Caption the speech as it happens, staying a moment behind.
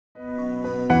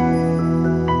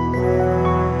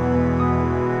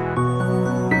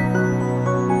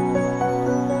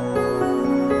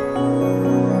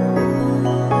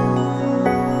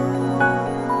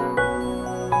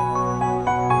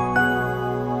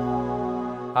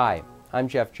Hi, I'm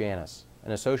Janis,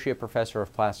 an Associate Professor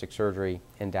of Plastic Surgery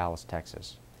in Dallas,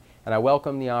 Texas, and I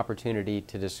welcome the opportunity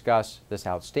to discuss this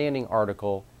outstanding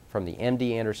article from the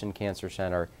MD Anderson Cancer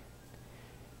Center.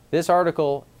 This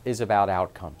article is about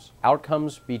outcomes.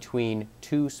 Outcomes between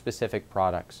two specific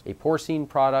products. A porcine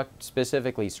product,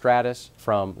 specifically Stratus,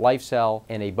 from LifeCell,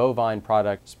 and a bovine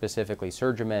product, specifically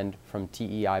SurgiMend, from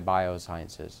TEI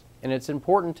Biosciences. And it's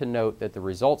important to note that the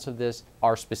results of this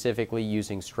are specifically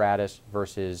using Stratus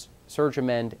versus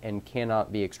SurgiMend and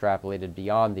cannot be extrapolated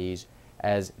beyond these,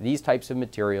 as these types of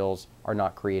materials are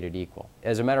not created equal.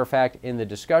 As a matter of fact, in the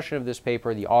discussion of this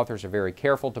paper, the authors are very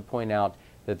careful to point out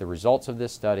that the results of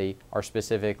this study are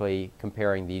specifically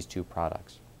comparing these two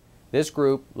products. This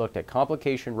group looked at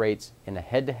complication rates in a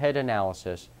head-to-head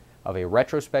analysis of a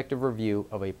retrospective review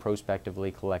of a prospectively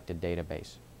collected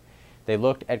database. They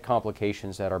looked at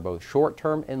complications that are both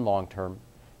short-term and long-term,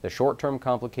 the short-term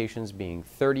complications being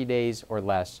 30 days or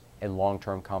less and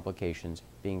long-term complications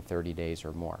being 30 days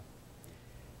or more.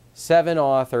 7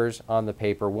 authors on the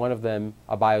paper, one of them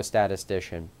a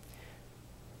biostatistician.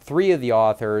 3 of the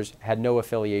authors had no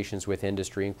affiliations with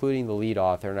industry, including the lead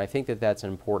author, and I think that that's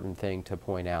an important thing to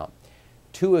point out.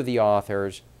 2 of the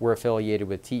authors were affiliated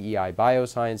with TEI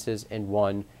Biosciences and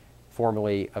 1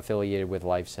 formerly affiliated with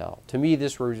LifeCell. To me,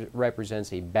 this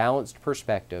represents a balanced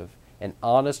perspective, an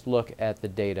honest look at the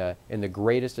data in the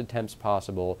greatest attempts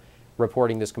possible,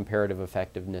 reporting this comparative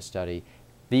effectiveness study.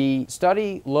 The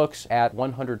study looks at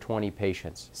 120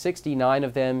 patients, 69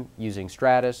 of them using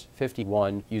Stratus,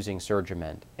 51 using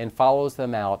SurgiMend, and follows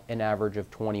them out an average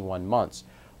of 21 months,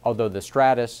 although the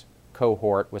Stratus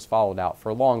cohort was followed out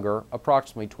for longer,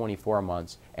 approximately 24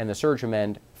 months, and the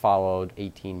SurgiMend followed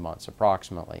 18 months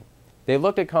approximately. They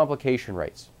looked at complication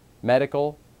rates,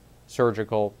 medical,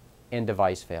 surgical, and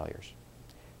device failures.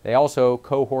 They also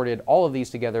cohorted all of these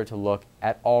together to look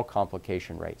at all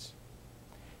complication rates.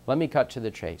 Let me cut to the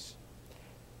chase.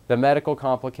 The medical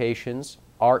complications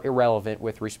are irrelevant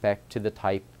with respect to the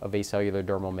type of acellular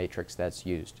dermal matrix that's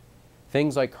used.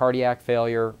 Things like cardiac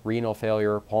failure, renal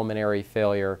failure, pulmonary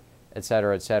failure,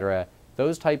 etc.,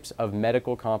 those types of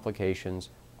medical complications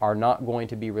are not going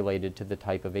to be related to the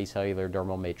type of acellular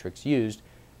dermal matrix used.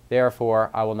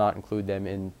 Therefore, I will not include them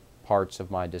in parts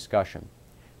of my discussion.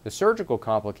 The surgical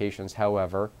complications,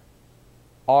 however,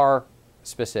 are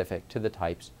specific to the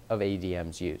types of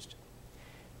ADMs used.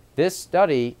 This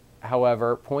study,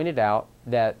 however, pointed out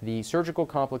that the surgical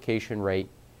complication rate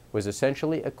was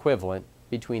essentially equivalent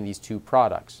between these two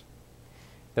products.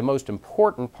 The most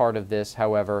important part of this,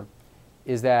 however,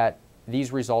 is that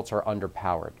these results are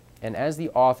underpowered. And as the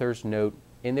authors note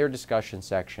in their discussion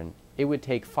section, it would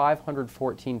take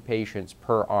 514 patients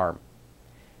per arm,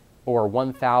 or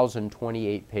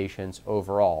 1,028 patients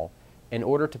overall, in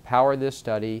order to power this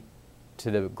study to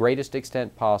the greatest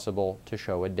extent possible to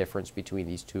show a difference between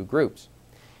these two groups.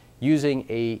 Using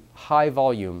a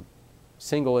high-volume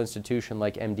single institution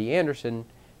like MD Anderson,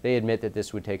 they admit that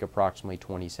this would take approximately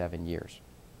 27 years.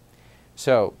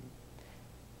 So,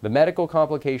 the medical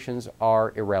complications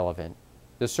are irrelevant.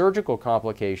 The surgical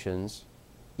complications,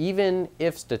 even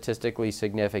if statistically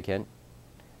significant,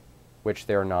 which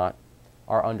they're not,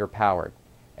 are underpowered.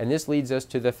 And this leads us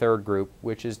to the third group,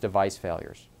 which is device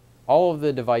failures. All of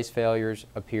the device failures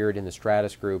appeared in the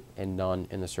Stratus group and none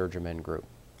in the SurgiMend group.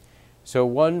 So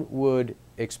one would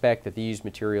expect that these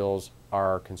materials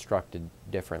are constructed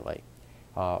differently.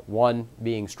 One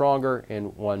being stronger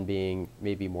and one being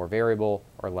maybe more variable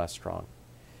or less strong.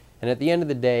 And at the end of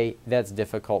the day, that's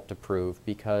difficult to prove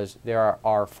because there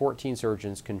are 14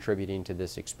 surgeons contributing to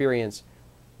this experience,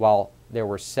 while there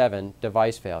were 7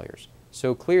 device failures.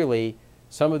 So clearly,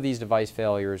 some of these device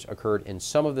failures occurred in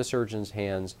some of the surgeons'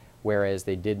 hands, whereas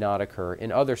they did not occur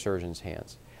in other surgeons'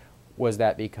 hands. Was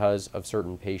that because of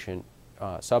certain patient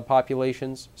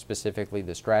subpopulations? Specifically,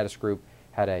 the Stratus group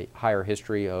had a higher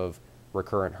history of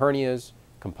recurrent hernias,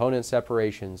 component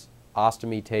separations,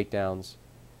 ostomy takedowns.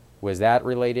 Was that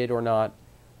related or not?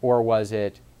 Or was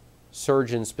it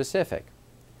surgeon-specific?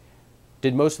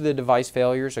 Did most of the device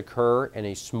failures occur in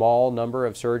a small number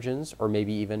of surgeons or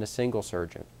maybe even a single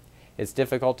surgeon? It's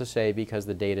difficult to say because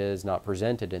the data is not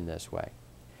presented in this way.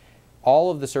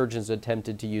 All of the surgeons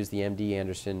attempted to use the MD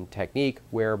Anderson technique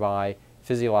whereby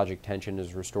physiologic tension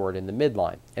is restored in the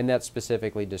midline, and that's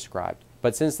specifically described.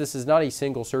 But since this is not a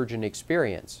single surgeon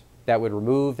experience that would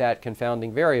remove that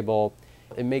confounding variable,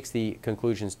 it makes the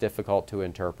conclusions difficult to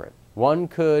interpret. One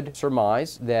could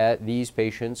surmise that these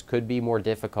patients could be more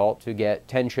difficult to get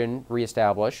tension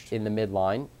reestablished in the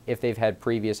midline if they've had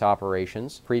previous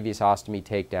operations, previous ostomy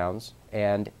takedowns,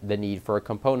 and the need for a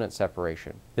component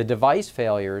separation. The device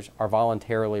failures are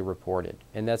voluntarily reported,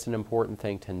 and that's an important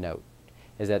thing to note,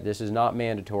 is that this is not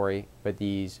mandatory, but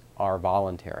these are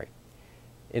voluntary.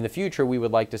 In the future, we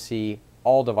would like to see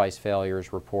all device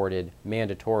failures reported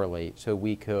mandatorily so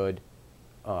we could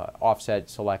offset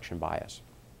selection bias.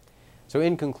 So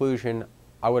in conclusion,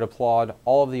 I would applaud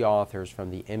all of the authors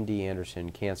from the MD Anderson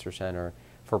Cancer Center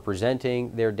for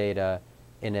presenting their data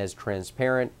in as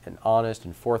transparent and honest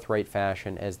and forthright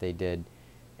fashion as they did,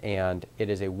 and it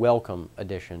is a welcome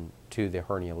addition to the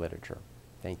hernia literature.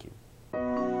 Thank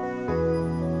you.